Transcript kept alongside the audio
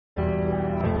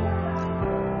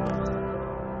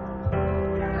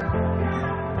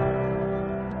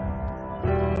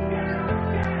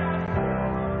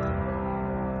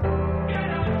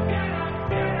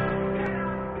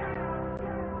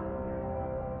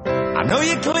I know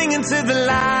you're clinging to the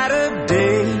light of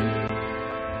day,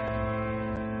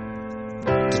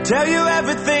 to tell you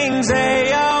everything's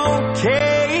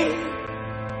A-okay.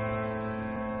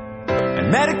 And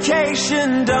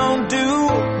medication don't do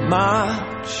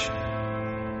much.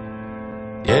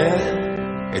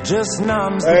 Yeah, it just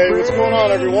numbs the Hey, what's going on,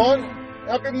 everyone?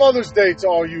 Happy Mother's Day to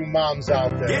all you moms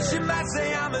out there. Guess you might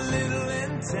say I'm a little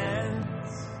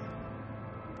intense.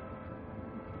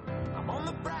 I'm on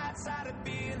the bright side of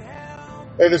being held.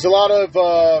 Hey, there's a lot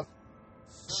of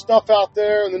stuff out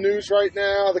there in the news right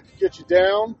now that can get you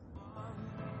down.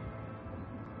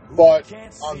 But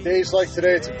on days like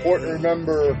today, it's important to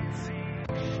remember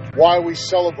why we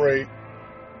celebrate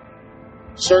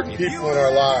certain people in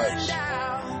our lives.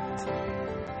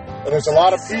 And there's a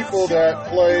lot of people that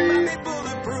play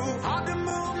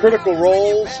critical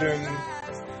roles in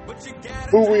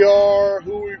who we are,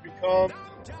 who we become,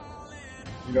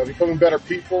 becoming better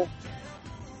people.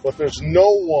 But there's no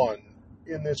one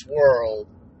in this world,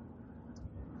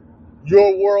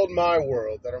 your world, my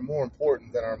world, that are more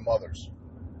important than our mothers.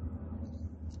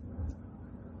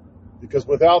 Because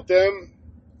without them,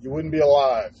 you wouldn't be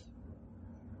alive.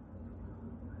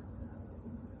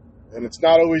 And it's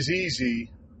not always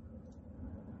easy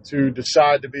to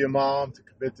decide to be a mom, to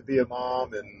commit to be a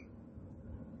mom, and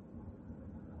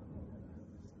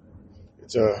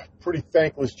it's a pretty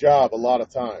thankless job a lot of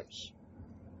times,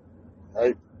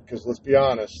 right? Because let's be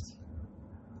honest,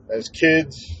 as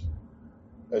kids,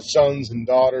 as sons and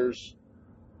daughters,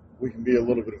 we can be a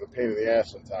little bit of a pain in the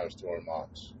ass sometimes to our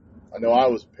moms. I know I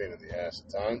was a pain in the ass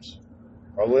at times,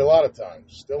 probably a lot of times,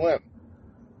 still am.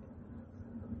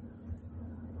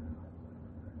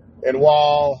 And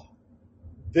while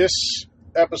this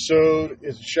episode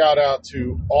is a shout out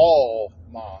to all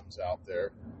moms out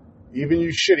there, even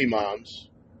you shitty moms,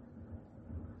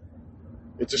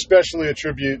 it's especially a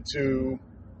tribute to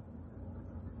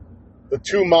the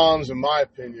two moms, in my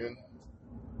opinion,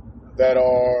 that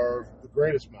are the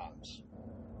greatest moms.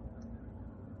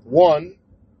 One,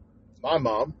 my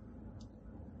mom,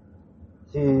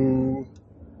 who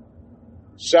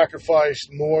sacrificed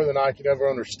more than I could ever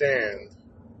understand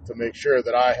to make sure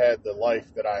that I had the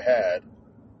life that I had.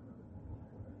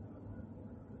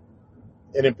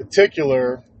 And in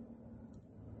particular,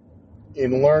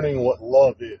 in learning what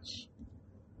love is,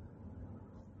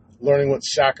 learning what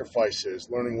sacrifice is,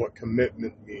 learning what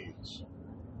commitment means.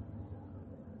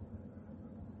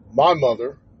 My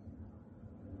mother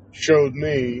showed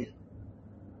me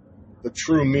the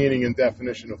true meaning and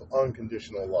definition of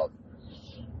unconditional love.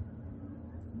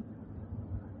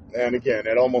 And again,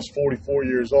 at almost 44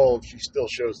 years old, she still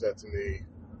shows that to me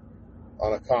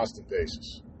on a constant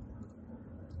basis.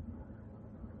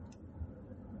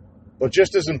 But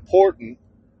just as important,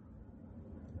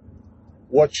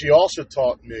 what she also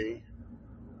taught me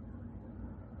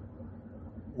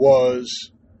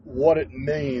was what it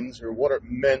means, or what it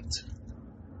meant,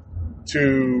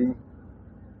 to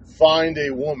find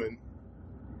a woman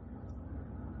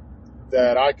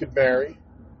that I could marry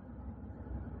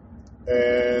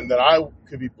and that I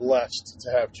could be blessed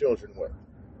to have children with,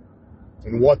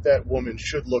 and what that woman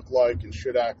should look like and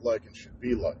should act like and should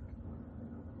be like.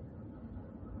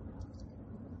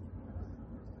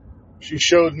 She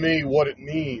showed me what it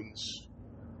means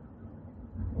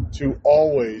to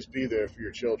always be there for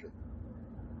your children,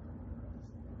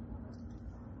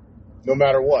 no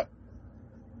matter what.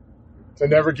 To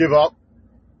never give up,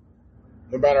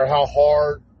 no matter how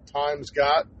hard times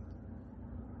got,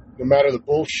 no matter the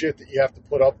bullshit that you have to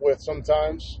put up with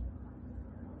sometimes.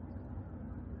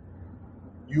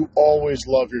 You always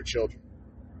love your children,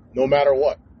 no matter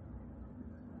what.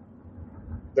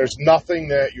 There's nothing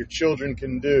that your children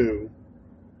can do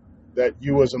that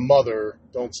you as a mother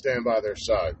don't stand by their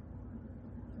side.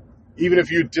 Even if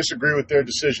you disagree with their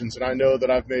decisions, and I know that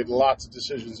I've made lots of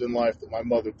decisions in life that my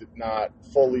mother did not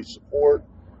fully support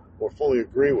or fully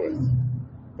agree with,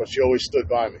 but she always stood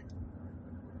by me.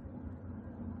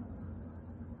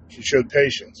 She showed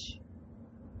patience.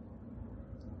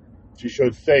 She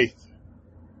showed faith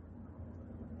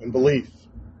and belief,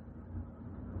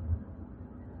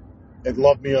 and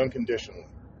loved me unconditionally.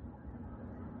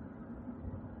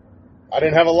 I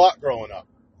didn't have a lot growing up,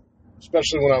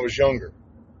 especially when I was younger.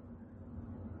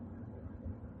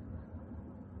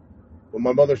 But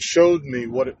my mother showed me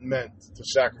what it meant to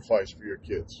sacrifice for your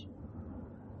kids.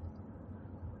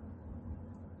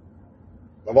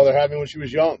 My mother had me when she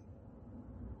was young.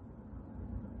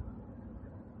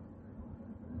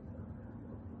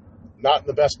 Not in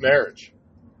the best marriage.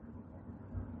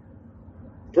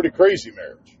 Pretty crazy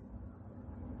marriage.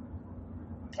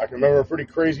 I can remember a pretty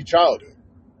crazy childhood.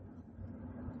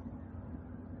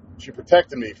 She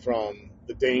protected me from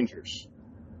the dangers.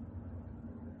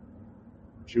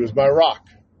 She was my rock.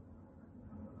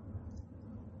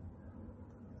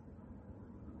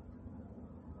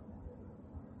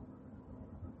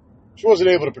 She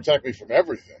wasn't able to protect me from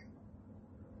everything.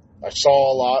 I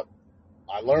saw a lot.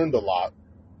 I learned a lot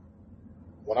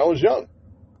when I was young.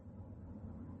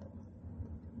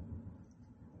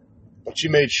 But she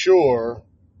made sure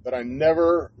that I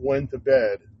never went to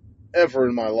bed ever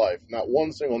in my life, not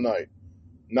one single night,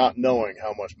 not knowing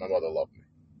how much my mother loved me.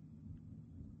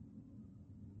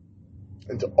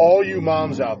 And to all you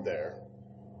moms out there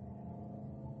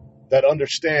that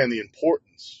understand the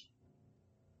importance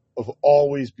of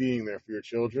always being there for your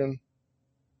children,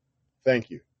 thank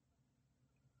you.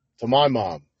 To my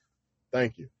mom,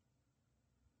 thank you.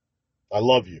 I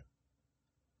love you.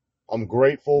 I'm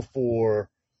grateful for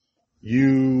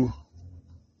you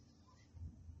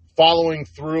following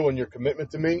through on your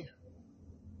commitment to me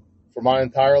for my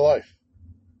entire life.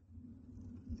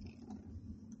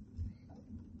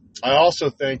 I also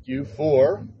thank you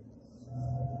for,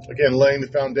 again, laying the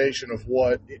foundation of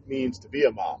what it means to be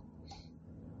a mom,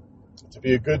 to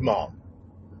be a good mom,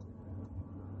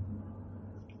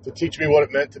 to teach me what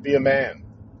it meant to be a man.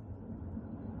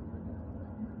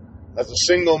 As a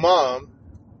single mom,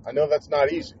 I know that's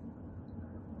not easy.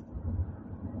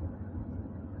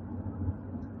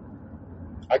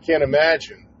 I can't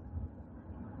imagine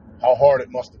how hard it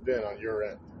must have been on your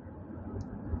end.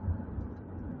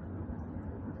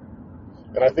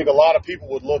 And I think a lot of people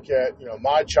would look at,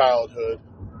 my childhood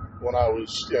when I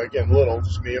was, again, little,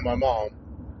 just me and my mom.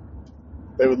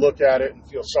 They would look at it and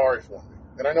feel sorry for me.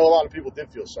 And I know a lot of people did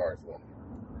feel sorry for me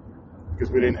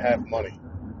because we didn't have money.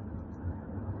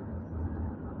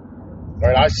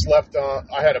 Right? I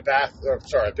had a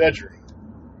bedroom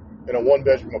in a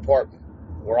one-bedroom apartment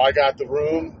where I got the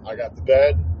room, I got the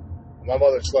bed, and my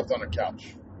mother slept on a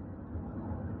couch.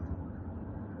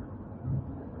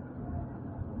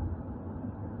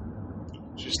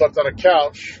 She slept on a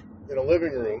couch in a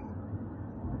living room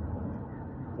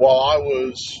while I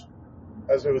was,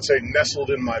 as they would say, nestled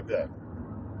in my bed.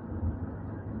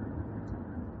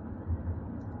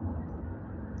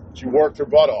 She worked her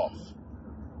butt off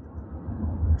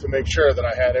to make sure that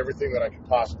I had everything that I could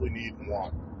possibly need and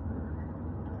want.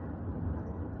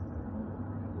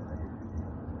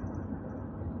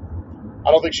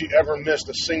 I don't think she ever missed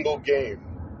a single game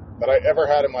that I ever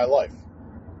had in my life.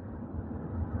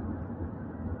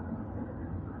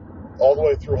 All the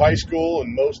way through high school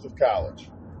and most of college.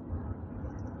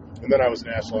 And then I was an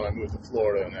asshole and I moved to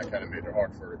Florida, and that kind of made it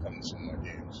hard for her to come to some of my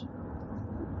games.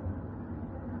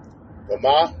 But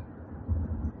Ma,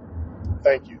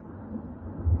 thank you.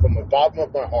 From the bottom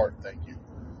of my heart, thank you.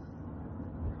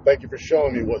 Thank you for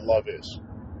showing me what love is.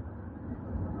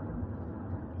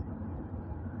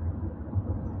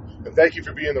 And thank you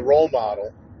for being the role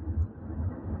model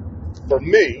for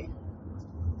me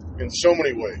in so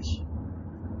many ways.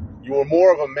 You were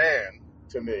more of a man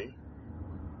to me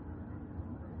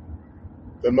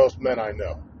than most men I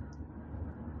know.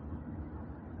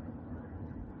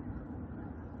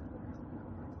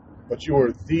 But you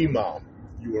were the mom.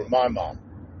 You were my mom.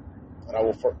 And I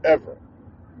will forever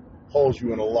hold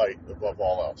you in a light above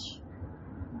all else.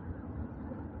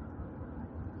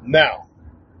 Now,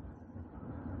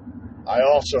 I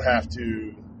also have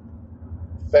to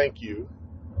thank you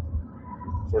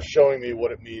for showing me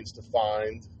what it means to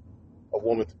find a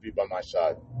woman to be by my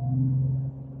side.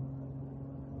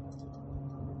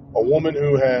 A woman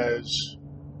who has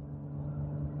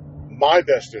my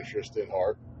best interest in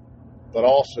heart, but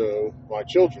also my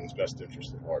children's best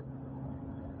interest in heart.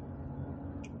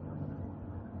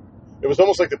 It was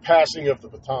almost like the passing of the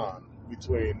baton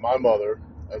between my mother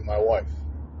and my wife.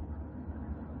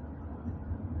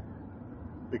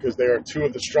 Because they are two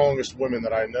of the strongest women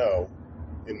that I know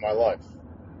in my life.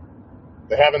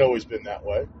 They haven't always been that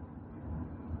way.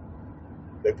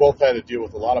 They both had to deal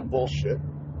with a lot of bullshit,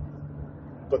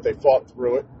 but they fought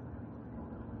through it.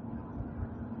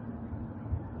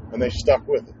 And they stuck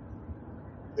with it.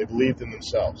 They believed in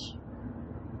themselves.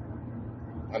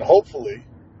 And hopefully,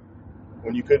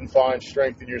 when you couldn't find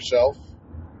strength in yourself,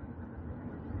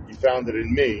 you found it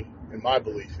in me, in my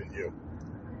belief in you.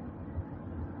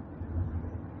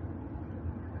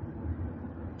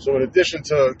 So in addition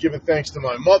to giving thanks to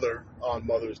my mother on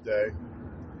Mother's Day,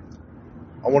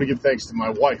 I want to give thanks to my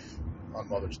wife on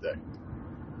Mother's Day.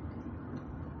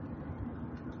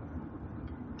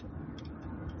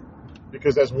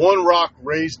 Because as one rock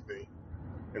raised me,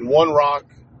 and one rock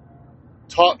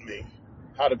taught me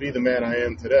how to be the man I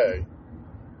am today,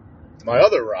 my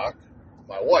other rock,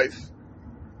 my wife,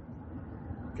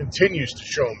 continues to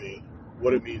show me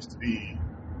what it means to be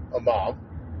a mom,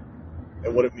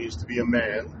 and what it means to be a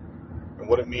man, and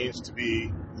what it means to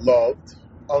be loved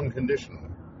unconditionally.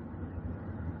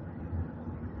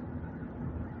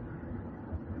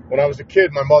 When I was a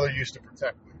kid, my mother used to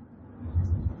protect me.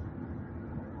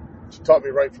 She taught me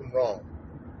right from wrong.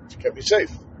 She kept me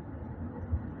safe.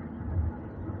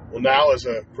 Well, now as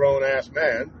a grown-ass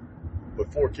man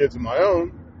with 4 kids of my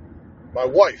own, my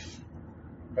wife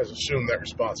has assumed that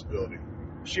responsibility.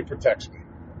 She protects me.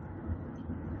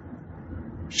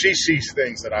 She sees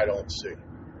things that I don't see.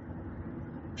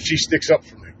 She sticks up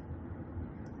for me.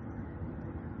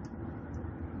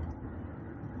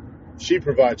 She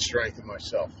provides strength in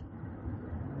myself.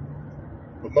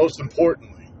 But most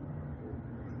importantly,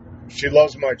 she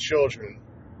loves my children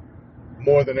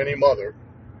more than any mother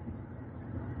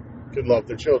could love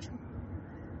their children.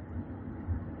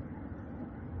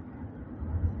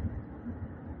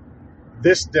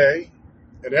 This day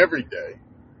and every day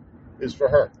is for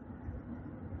her.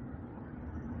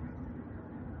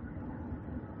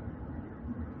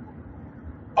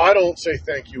 I don't say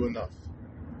thank you enough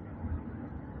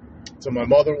to my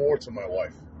mother or to my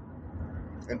wife.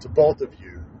 And to both of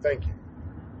you, thank you.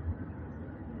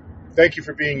 Thank you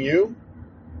for being you,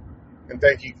 and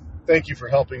thank you for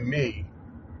helping me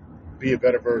be a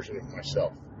better version of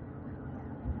myself.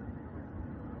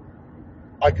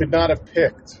 I could not have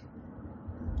picked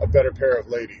a better pair of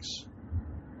ladies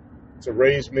to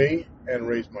raise me and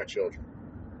raise my children.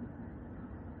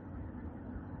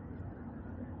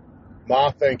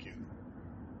 Ma, thank you.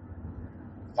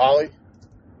 Holly,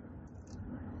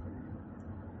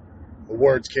 the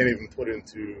words can't even put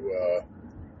into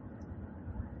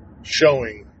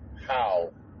showing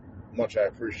how much I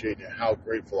appreciate you, how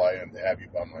grateful I am to have you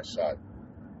by my side.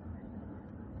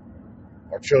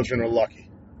 Our children are lucky.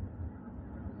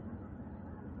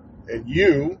 And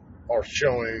you are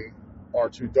showing our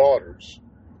 2 daughters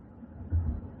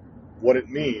what it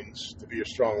means to be a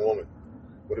strong woman,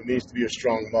 what it means to be a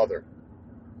strong mother,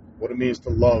 what it means to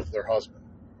love their husband.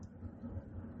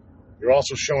 You're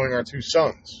also showing our 2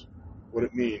 sons what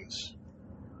it means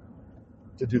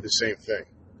to do the same thing,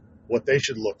 what they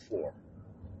should look for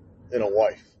in a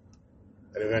wife,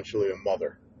 and eventually a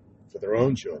mother for their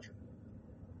own children.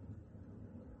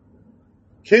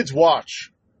 Kids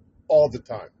watch all the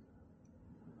time,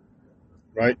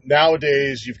 right?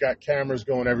 Nowadays, you've got cameras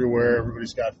going everywhere.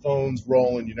 Everybody's got phones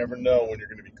rolling. You never know when you're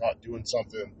going to be caught doing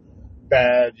something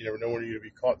bad. You never know when you're going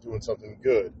to be caught doing something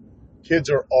good. Kids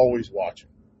are always watching.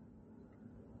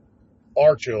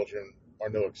 Our children are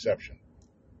no exception.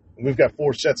 And we've got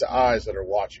 4 sets of eyes that are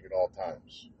watching at all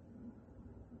times.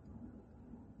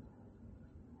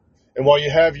 And while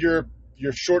you have your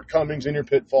shortcomings and your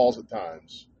pitfalls at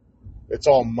times, it's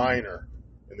all minor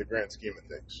in the grand scheme of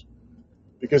things.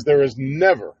 Because there is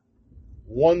never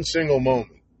one single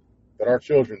moment that our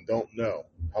children don't know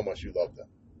how much you love them.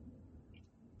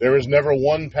 There is never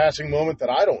one passing moment that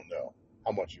I don't know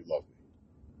how much you love me.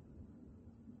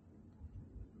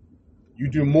 You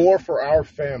do more for our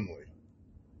family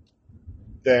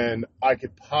than I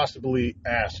could possibly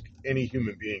ask any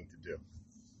human being to do.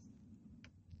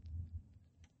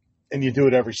 And you do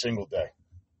it every single day.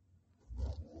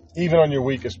 Even on your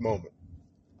weakest moment.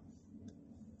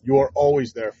 You are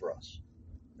always there for us.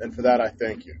 And for that, I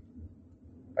thank you.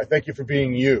 I thank you for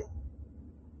being you.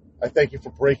 I thank you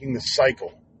for breaking the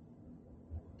cycle.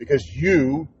 Because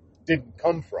you didn't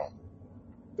come from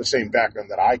the same background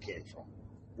that I came from,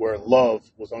 where love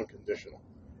was unconditional,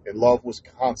 and love was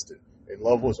constant, and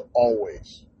love was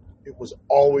always. It was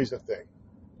always a thing.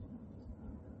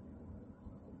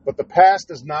 But the past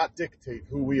does not dictate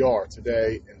who we are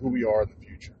today and who we are in the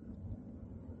future.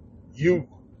 You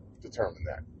determine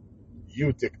that.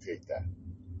 You dictate that.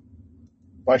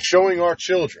 By showing our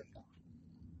children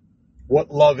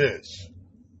what love is,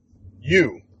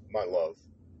 you, my love,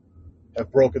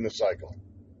 have broken the cycle.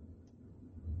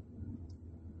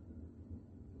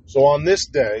 So on this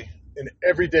day and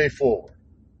every day forward,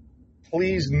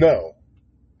 please know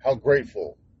how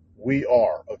grateful we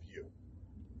are of you.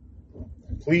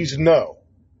 Please know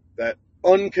that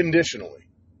unconditionally,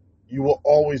 you will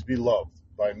always be loved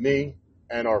by me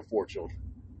and our 4 children.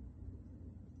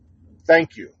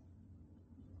 Thank you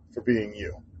for being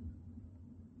you.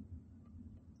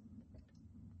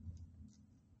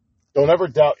 Don't ever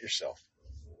doubt yourself.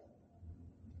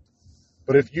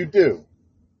 But if you do,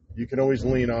 you can always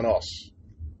lean on us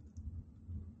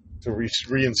to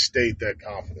reinstate that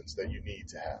confidence that you need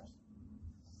to have.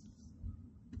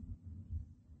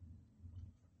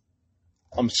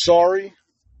 I'm sorry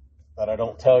that I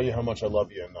don't tell you how much I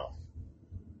love you enough.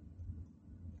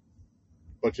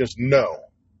 But just know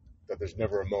that there's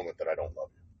never a moment that I don't love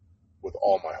you with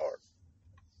all my heart.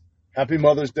 Happy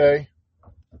Mother's Day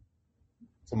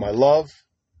to my love.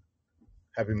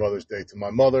 Happy Mother's Day to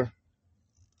my mother.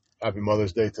 Happy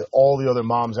Mother's Day to all the other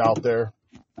moms out there.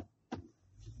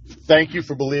 Thank you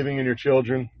for believing in your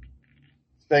children.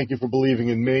 Thank you for believing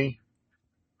in me.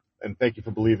 And thank you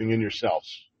for believing in yourselves.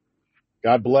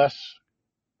 God bless.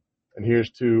 And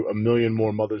here's to a million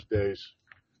more Mother's Days.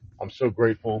 I'm so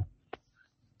grateful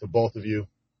to both of you.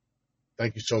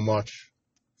 Thank you so much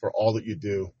for all that you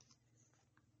do.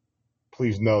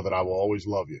 Please know that I will always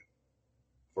love you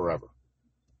forever.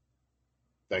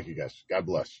 Thank you, guys. God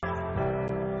bless.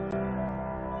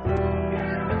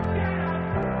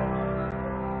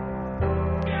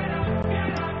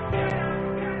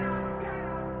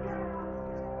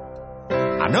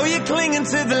 I know you're clinging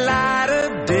to the light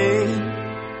of day,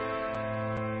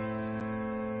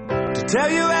 to tell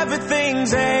you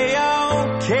everything's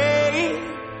A-okay,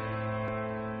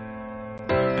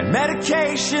 and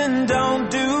medication don't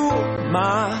do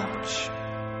much.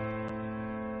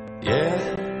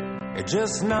 Yeah, it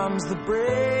just numbs the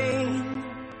brain.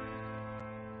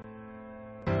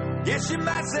 Guess you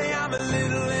might say I'm a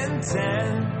little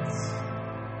intense.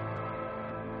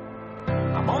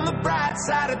 I'm on the bright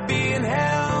side of being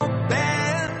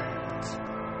hell-bent.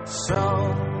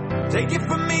 So, take it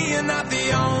from me, you're not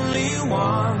the only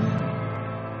one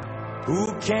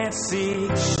who can't see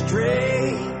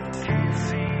straight.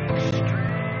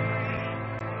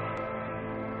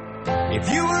 If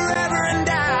you were ever in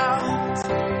doubt,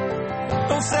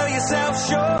 don't sell yourself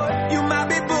short. You might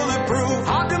be bulletproof.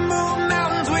 Hard to move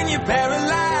mountains when you're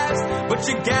paralyzed, but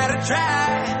you gotta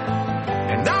try.